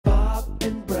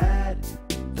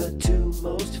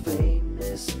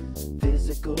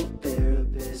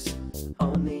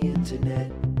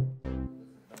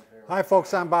Hi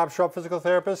folks, I'm Bob Schrupp, physical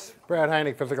therapist. Brad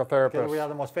Heineck, physical therapist. Okay, we are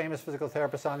the most famous physical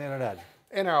therapists on the internet.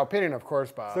 In our opinion, of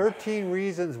course, Bob. 13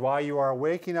 reasons why you are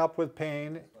waking up with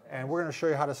pain, and we're going to show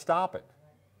you how to stop it.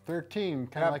 13,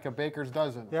 kind of like a baker's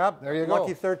dozen. Yep, there you go.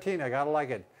 Lucky 13, I gotta like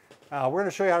it. We're going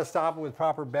to show you how to stop it with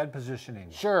proper bed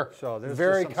positioning. Sure. So there's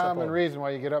very just some common simple reason why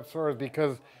you get up sore is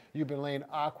because you've been laying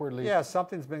awkwardly. Yeah,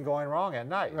 something's been going wrong at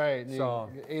night. Right. So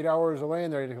 8 hours away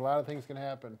in there, a lot of things can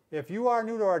happen. If you are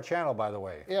new to our channel, by the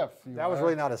way, that was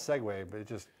really not a segue, but it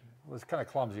just was kind of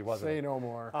clumsy, wasn't it? Say no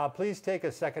more. Please take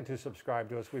a second to subscribe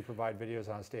to us. We provide videos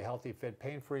on stay healthy, fit,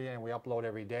 pain-free, and we upload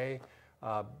every day.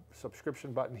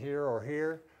 Subscription button here or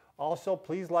here. Also,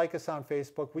 please like us on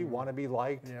Facebook. We want to be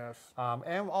liked. Yes.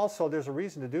 And also, there's a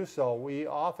reason to do so. We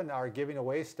often are giving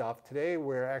away stuff. Today,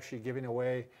 we're actually giving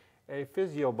away a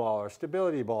physio ball or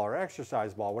stability ball or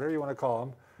exercise ball, whatever you want to call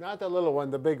them. Not the little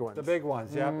one, the big ones. The big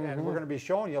ones, yep. And we're going to be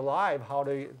showing you live how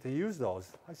to use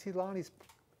those. I see Lonnie's,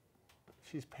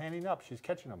 she's panning up. She's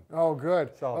catching them. Oh,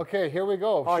 good. So, okay, here we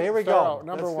go. Oh, here we go.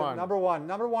 Number one. Number one.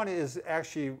 Number one is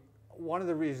actually one of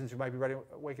the reasons you might be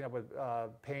waking up with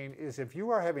pain is if you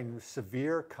are having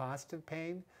severe, constant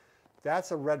pain,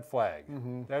 that's a red flag.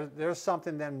 There's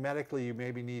something then medically you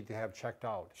maybe need to have checked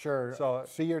out. Sure. So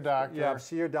see your doctor. Yeah,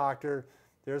 see your doctor.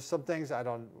 There's some things, I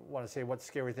don't want to say what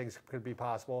scary things could be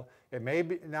possible. It may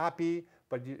not be,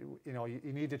 but you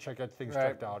need to check things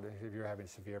checked out if you're having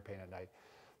severe pain at night.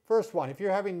 First one, if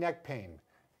you're having neck pain,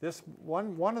 this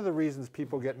one of the reasons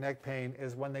people get neck pain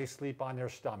is when they sleep on their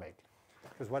stomach.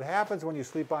 Because what happens when you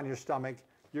sleep on your stomach,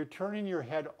 you're turning your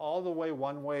head all the way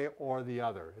one way or the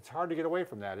other. It's hard to get away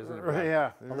from that, isn't it? Brad?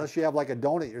 Yeah. Unless you have like a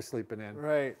donut you're sleeping in.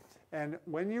 Right. And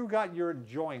when you got your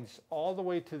joints all the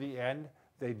way to the end,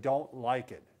 they don't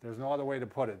like it. There's no other way to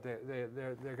put it.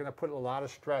 They're going to put a lot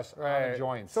of stress on the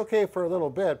joints. It's okay for a little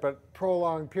bit, but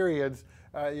prolonged periods,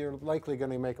 you're likely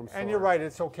going to make them sore. And you're right,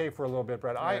 it's okay for a little bit,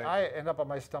 Brad. I end up on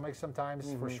my stomach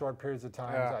sometimes for short periods of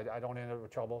time. I don't end up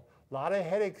with trouble. A lot of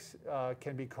headaches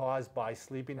can be caused by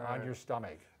sleeping on your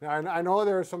stomach. Now, I know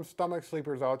there are some stomach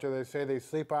sleepers out there. They say they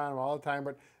sleep on them all the time,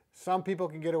 but some people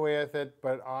can get away with it,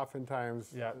 but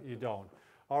oftentimes... Yeah, you don't.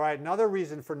 All right, another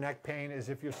reason for neck pain is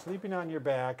if you're sleeping on your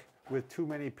back with too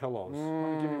many pillows.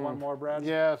 Want to give me one more, Brad?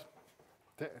 Yes.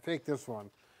 Take this one.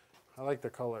 I like the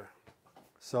color.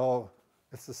 So,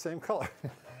 it's the same color.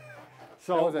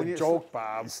 So that was a joke,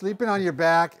 Bob. Sleeping on your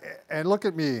back, and look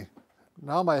at me.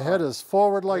 Now my head is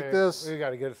forward like this. We got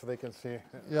to get it so they can see.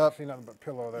 Yep. See nothing but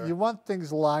pillow there. You want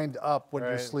things lined up when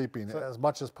you're sleeping as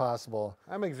much as possible.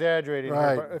 I'm exaggerating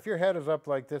here, but if your head is up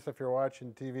like this, if you're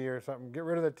watching TV or something, get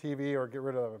rid of the TV or get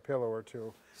rid of a pillow or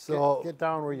two. So get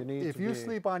down where you need to be. If you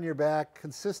sleep on your back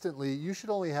consistently, you should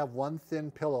only have one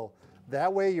thin pillow.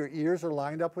 That way your ears are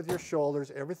lined up with your shoulders,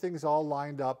 everything's all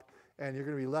lined up, and you're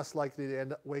going to be less likely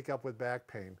to wake up with back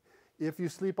pain. If you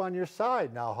sleep on your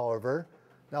side now, however,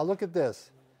 now look at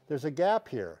this. There's a gap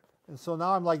here. And so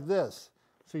now I'm like this.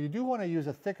 So you do want to use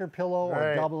a thicker pillow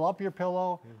or double up your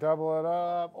pillow. Double it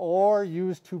up. Or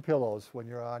use two pillows when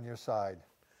you're on your side.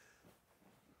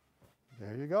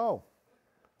 There you go.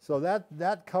 So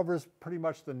that covers pretty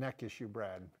much the neck issue,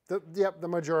 Brad. Yep, the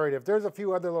majority. If there's a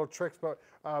few other little tricks, but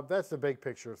that's the big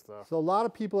picture stuff. So a lot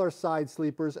of people are side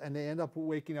sleepers and they end up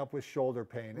waking up with shoulder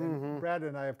pain. And Brad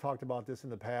and I have talked about this in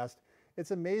the past.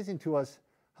 It's amazing to us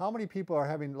how many people are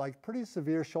having like pretty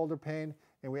severe shoulder pain,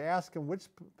 and we ask them which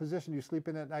position you sleep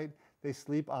in at night, they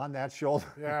sleep on that shoulder.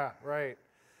 Yeah, right.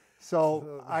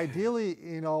 So ideally,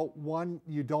 one,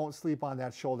 you don't sleep on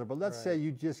that shoulder, but let's say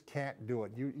you just can't do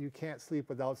it. You can't sleep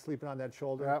without sleeping on that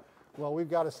shoulder. Yep. Well, we've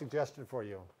got a suggestion for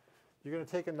you. You're going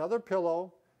to take another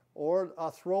pillow or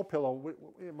a throw pillow.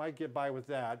 It might get by with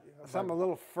that. Something a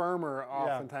little firmer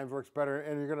oftentimes works better,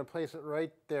 and you're going to place it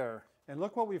right there. And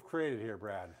look what we've created here,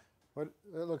 Brad. It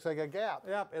looks like a gap.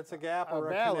 Yep, it's a gap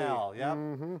or a canal.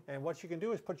 Yep. And what you can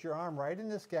do is put your arm right in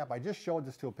this gap. I just showed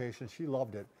this to a patient. She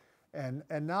loved it. And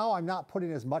now I'm not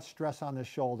putting as much stress on the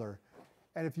shoulder.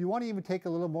 And if you want to even take a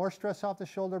little more stress off the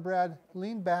shoulder, Brad,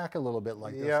 lean back a little bit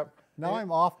like this. Yep. Now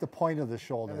I'm off the point of the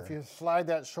shoulder. And if you slide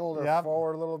that shoulder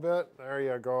forward a little bit, there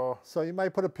you go. So you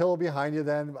might put a pillow behind you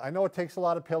then. I know it takes a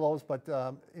lot of pillows, but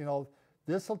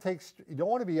this will take, you don't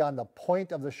want to be on the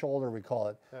point of the shoulder, we call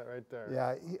it. That right there.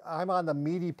 Yeah, I'm on the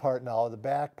meaty part now, the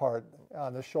back part,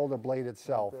 on the shoulder blade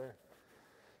itself. Right.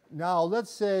 Now, let's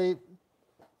say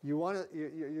you're going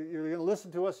to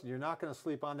listen to us, and you're not going to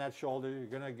sleep on that shoulder. You're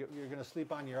going to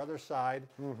sleep on your other side.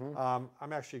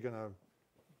 I'm actually going to,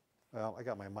 well, I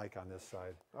got my mic on this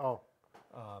side. Oh.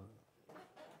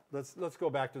 Let's go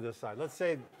back to this side. Let's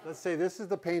say this is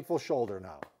the painful shoulder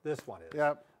now. This one is.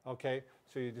 Yep. Okay,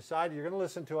 so you decide you're going to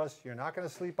listen to us. You're not going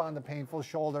to sleep on the painful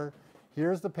shoulder.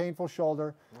 Here's the painful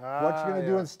shoulder. What you're going to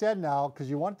do instead now, because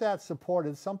you want that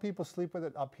supported. Some people sleep with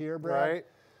it up here, Brad. Right.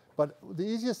 But the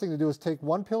easiest thing to do is take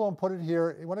one pillow and put it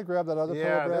here. You want to grab that other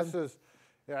pillow, Brad? This is.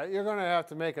 Yeah, you're going to have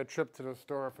to make a trip to the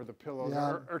store for the pillows,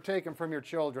 or take them from your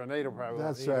children. They don't probably.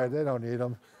 That's right. They don't need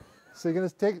them. So you're going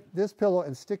to take this pillow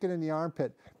and stick it in the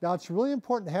armpit. Now it's really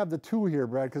important to have the two here,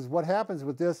 Brad, because what happens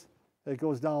with this, it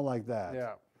goes down like that.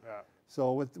 Yeah.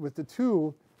 So with the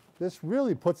two, this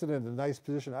really puts it in a nice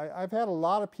position. I've had a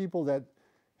lot of people that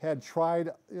had tried,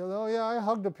 oh yeah, I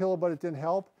hugged a pillow, but it didn't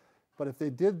help. But if they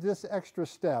did this extra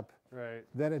step,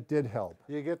 then it did help.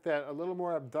 You get that a little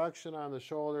more abduction on the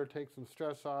shoulder, take some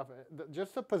stress off.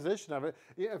 Just the position of it.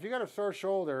 If you got a sore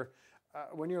shoulder,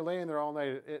 when you're laying there all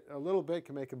night, a little bit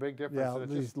can make a big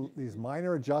difference. Yeah, these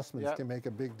minor adjustments can make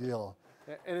a big deal.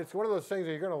 And it's one of those things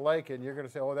that you're going to like it, and you're going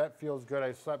to say, oh, that feels good.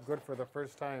 I slept good for the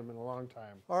first time in a long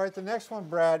time. All right, the next one,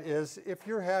 Brad, is if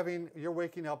you're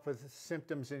waking up with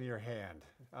symptoms in your hand,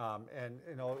 and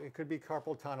it could be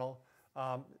carpal tunnel.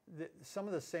 Some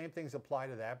of the same things apply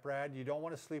to that, Brad. You don't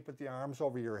want to sleep with the arms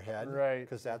over your head,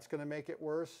 because that's going to make it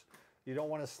worse. You don't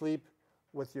want to sleep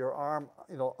with your arm,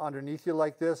 underneath you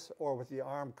like this, or with the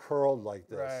arm curled like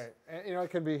this. Right, and it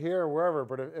can be here or wherever.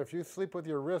 But if you sleep with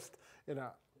your wrist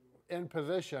in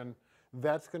position,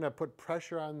 that's going to put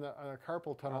pressure on the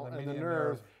carpal tunnel and the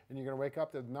nerves, and you're going to wake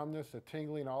up to numbness, the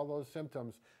tingling, all those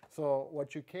symptoms. So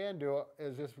what you can do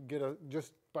is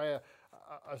just buy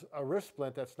a wrist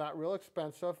splint that's not real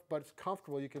expensive, but it's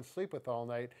comfortable. You can sleep with all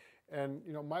night. And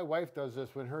my wife does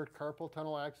this when her carpal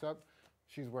tunnel acts up.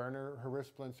 She's wearing her wrist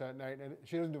splints at night, and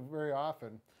she doesn't do it very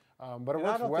often. But it works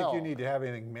well. I don't think you need to have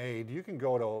anything made. You can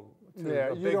go to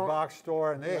a big box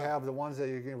store, and they have the ones that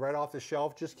you can right off the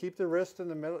shelf. Just keep the wrist in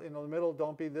the middle. The middle.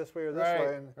 Don't be this way or this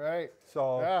way. Right.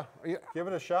 So give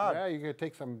it a shot. Yeah, you could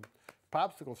take some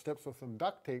popsicle sticks with some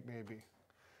duct tape, maybe.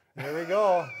 There we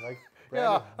go.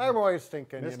 Yeah, I'm always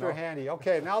thinking. Mr. Handy.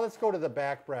 Okay, now let's go to the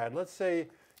back, Brad. Let's say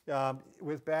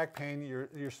with back pain,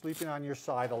 you're sleeping on your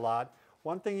side a lot.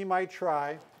 One thing you might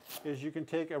try is you can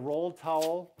take a rolled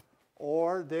towel,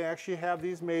 or they actually have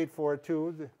these made for it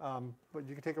too. But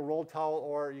you can take a rolled towel,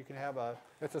 or you can have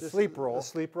it's a sleep roll. A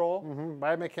sleep roll.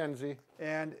 By McKenzie.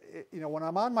 And when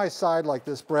I'm on my side like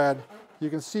this, Brad,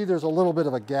 you can see there's a little bit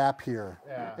of a gap here.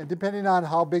 Yeah. And depending on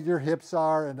how big your hips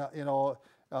are, and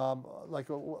like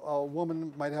a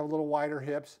woman might have a little wider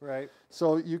hips. Right.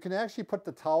 So you can actually put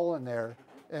the towel in there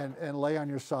and lay on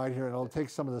your side here, and it'll take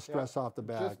some of the stress off the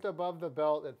back. Just above the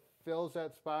belt, it fills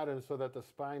that spot in so that the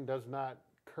spine does not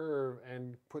curve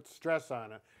and put stress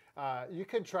on it. You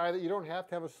can try that. You don't have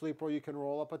to have a sleep roll. You can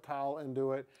roll up a towel and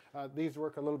do it. These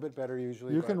work a little bit better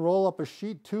usually. You can roll up a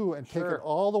sheet too and take it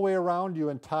all the way around you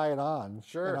and tie it on.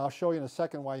 Sure. And I'll show you in a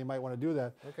second why you might want to do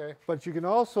that. Okay. But you can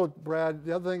also, Brad,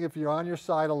 the other thing, if you're on your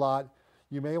side a lot,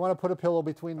 you may want to put a pillow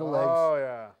between the legs. Oh,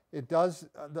 yeah. It does,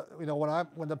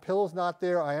 when the pillow's not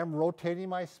there, I am rotating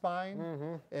my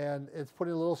spine, and it's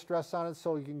putting a little stress on it,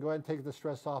 so you can go ahead and take the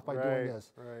stress off by doing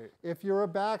this. Right. If you're a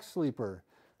back sleeper,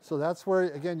 so that's where,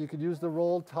 again, you could use the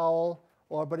rolled towel,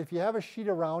 but if you have a sheet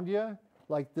around you,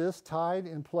 like this, tied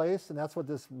in place, and that's what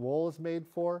this roll is made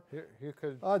for. You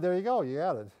could. Oh, there you go, you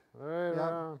got it.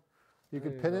 Right. You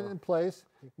can pin it in place.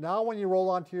 Now when you roll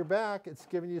onto your back, it's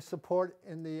giving you support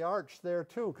in the arch there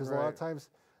too, because a lot of times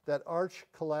that arch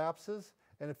collapses,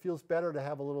 and it feels better to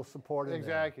have a little support in there.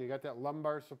 Exactly, you got that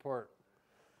lumbar support.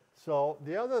 So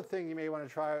the other thing you may want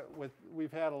to try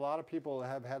we've had a lot of people that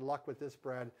have had luck with this,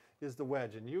 Brad, is the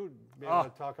wedge. And you may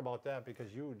want to talk about that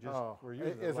because you just were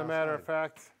using it As a matter of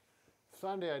fact,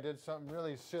 Sunday I did something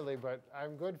really silly, but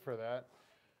I'm good for that.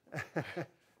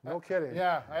 No kidding.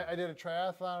 Yeah, I did a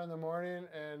triathlon in the morning,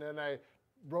 and then I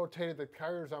rotated the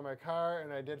tires on my car,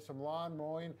 and I did some lawn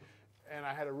mowing, and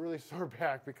I had a really sore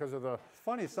back because of the... It's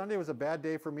funny, Sunday was a bad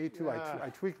day for me too. I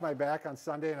tweaked my back on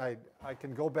Sunday, and I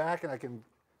can go back and I can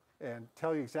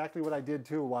tell you exactly what I did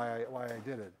too, why I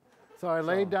did it. So I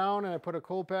laid down and I put a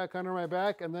cold pack under my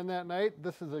back, and then that night,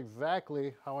 this is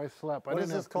exactly how I slept. What is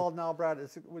this called now, Brad?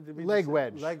 Would it be leg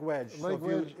wedge. Leg wedge.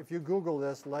 If you Google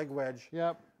this, leg wedge.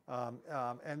 Yep.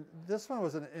 And this one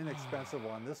was an inexpensive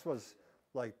one. This was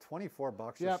like $24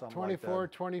 or something like that. 24,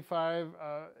 25.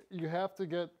 You have to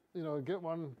get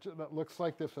one that looks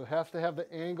like this. It has to have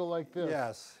the angle like this.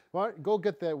 Yes. Well, go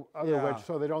get that other wedge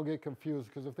so they don't get confused.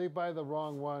 Because if they buy the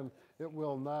wrong one, it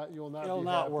will not. You'll not. It'll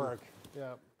not work.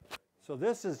 Yeah. So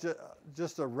this is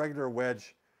just a regular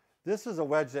wedge. This is a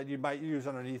wedge that you might use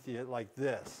underneath you like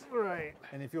this. Right.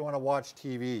 And if you want to watch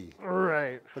TV.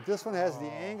 Right. But this one has the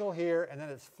angle here, and then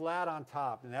it's flat on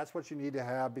top, and that's what you need to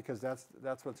have because that's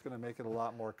what's going to make it a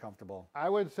lot more comfortable. I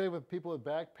would say with people with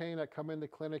back pain that come into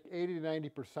clinic, 80 to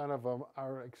 90% of them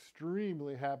are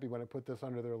extremely happy when I put this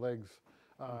under their legs.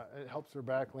 It helps their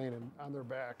back lane and on their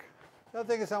back. The other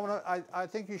thing is I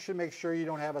think you should make sure you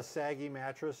don't have a saggy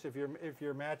mattress. If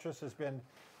your mattress has been,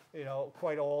 you know,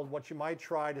 quite old, what you might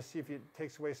try to see if it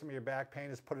takes away some of your back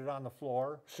pain is put it on the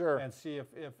floor. Sure. And see if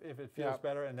it feels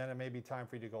better, and then it may be time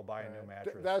for you to go buy a new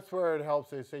mattress. That's where it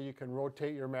helps. They say you can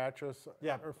rotate your mattress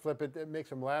or flip it. It makes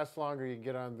them last longer. You can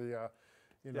get on the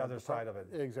the other side of it.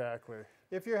 Exactly.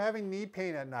 If you're having knee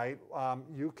pain at night,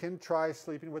 you can try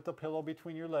sleeping with the pillow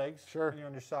between your legs and your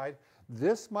underside.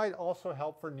 This might also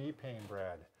help for knee pain,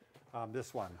 Brad,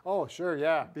 this one. Oh, sure,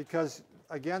 yeah. Because,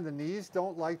 again, the knees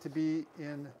don't like to be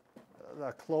in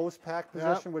the closed pack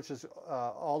position, which is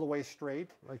all the way straight.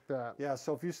 Like that. Yeah,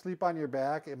 so if you sleep on your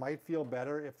back, it might feel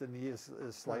better if the knee is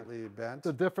slightly bent.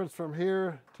 The difference from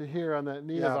here to here on that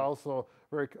knee is also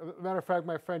very, matter of fact,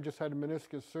 my friend just had a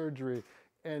meniscus surgery,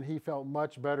 and he felt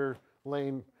much better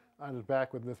laying on his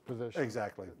back with this position.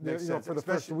 Exactly. Makes sense. For the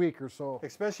first week or so.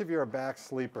 Especially if you're a back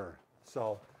sleeper.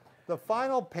 So the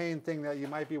final pain thing that you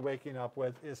might be waking up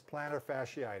with is plantar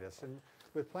fasciitis. And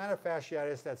with plantar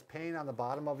fasciitis, that's pain on the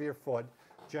bottom of your foot.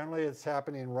 Generally, it's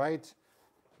happening right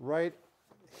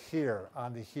here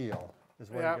on the heel is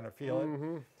where you're going to feel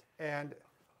it. And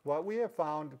what we have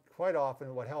found quite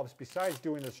often, what helps, besides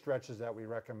doing the stretches that we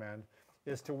recommend,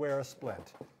 is to wear a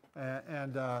splint.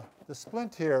 And the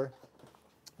splint here,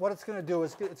 what it's going to do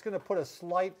is it's going to put a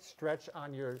slight stretch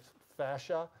on your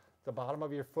fascia, the bottom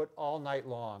of your foot, all night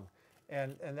long.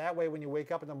 And that way, when you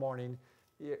wake up in the morning,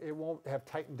 it won't have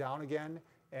tightened down again.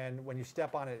 And when you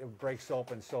step on it, it breaks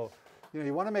open. So,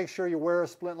 you want to make sure you wear a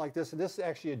splint like this. And this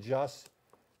actually adjusts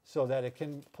so that it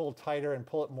can pull tighter and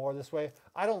pull it more this way.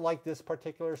 I don't like this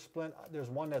particular splint. There's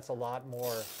one that's a lot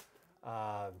more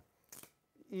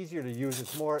easier to use.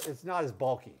 It's not as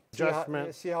bulky.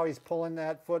 See how he's pulling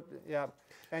that foot? Yeah.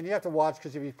 And you have to watch,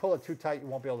 because if you pull it too tight, you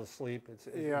won't be able to sleep.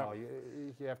 You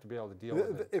have to be able to deal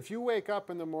with it. If you wake up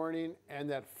in the morning and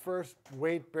that first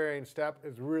weight-bearing step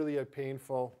is really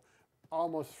painful,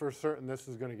 almost for certain this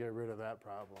is going to get rid of that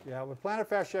problem. Yeah, with plantar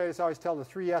fasciitis, I always tell the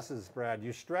 3 S's, Brad.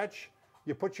 You stretch,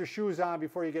 you put your shoes on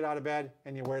before you get out of bed,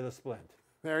 and you wear the splint.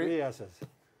 3 S's.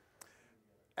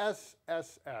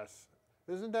 SSS.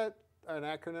 Isn't that an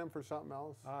acronym for something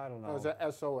else? I don't know. Or is that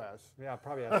SOS? Yeah,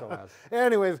 probably SOS.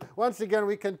 Anyways, once again,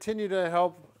 we continue to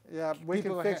help. Yeah, we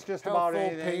can fix just about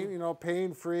anything.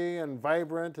 Pain-free and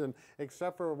vibrant, and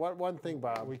except for one thing,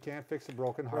 Bob. We can't fix a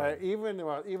broken heart. Right, even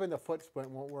the foot splint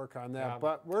won't work on that.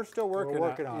 But we're still working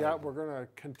on it. Yeah, we're going to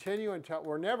continue until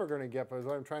we're never going to get. But is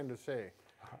what I'm trying to say.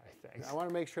 All right, thanks. I want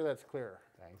to make sure that's clear.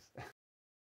 Thanks.